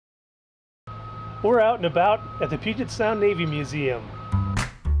We're out and about at the Puget Sound Navy Museum.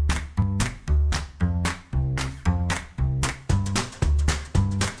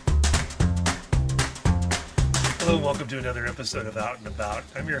 Hello and welcome to another episode of Out and About.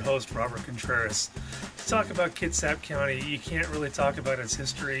 I'm your host, Robert Contreras. To talk about Kitsap County, you can't really talk about its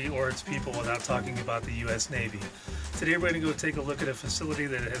history or its people without talking about the U.S. Navy. Today we're going to go take a look at a facility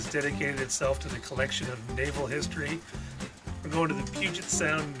that has dedicated itself to the collection of naval history. We're going to the Puget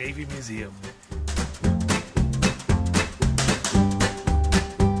Sound Navy Museum.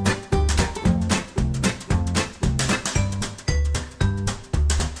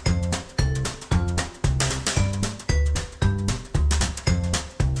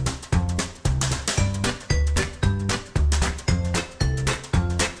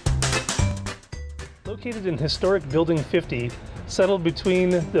 Located in historic Building 50, settled between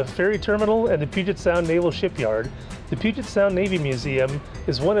the ferry terminal and the Puget Sound Naval Shipyard, the Puget Sound Navy Museum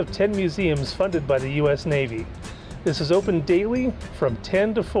is one of 10 museums funded by the U.S. Navy. This is open daily from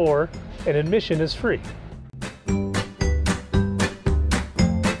 10 to 4, and admission is free.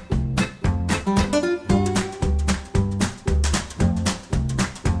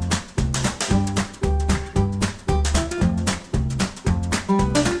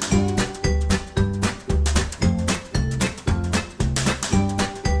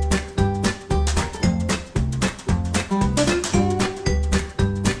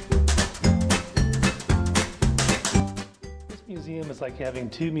 Museum is like having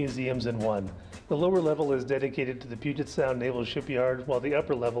two museums in one. The lower level is dedicated to the Puget Sound Naval Shipyard, while the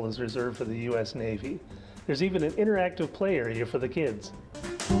upper level is reserved for the U.S. Navy. There's even an interactive play area for the kids.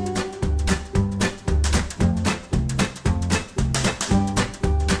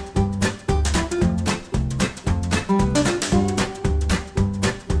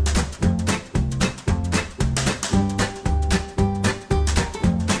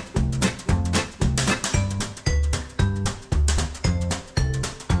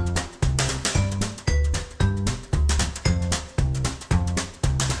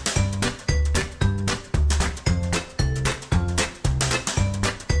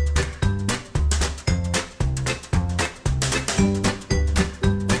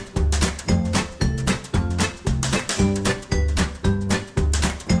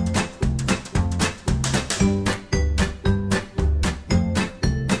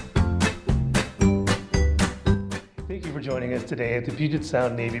 Joining us today at the Puget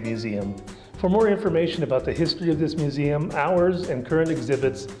Sound Navy Museum. For more information about the history of this museum, hours, and current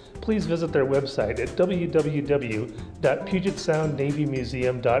exhibits, please visit their website at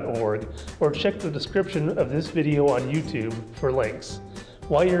www.pugetsoundnavymuseum.org or check the description of this video on YouTube for links.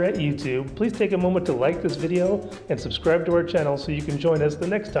 While you're at YouTube, please take a moment to like this video and subscribe to our channel so you can join us the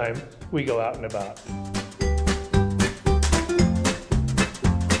next time we go out and about.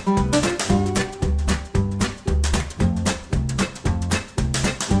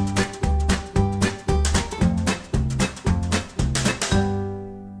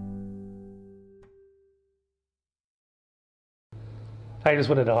 I just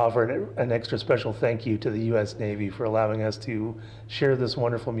wanted to offer an extra special thank you to the U.S. Navy for allowing us to share this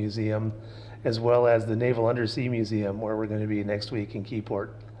wonderful museum, as well as the Naval Undersea Museum, where we're going to be next week in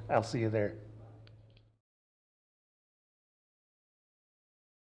Keyport. I'll see you there.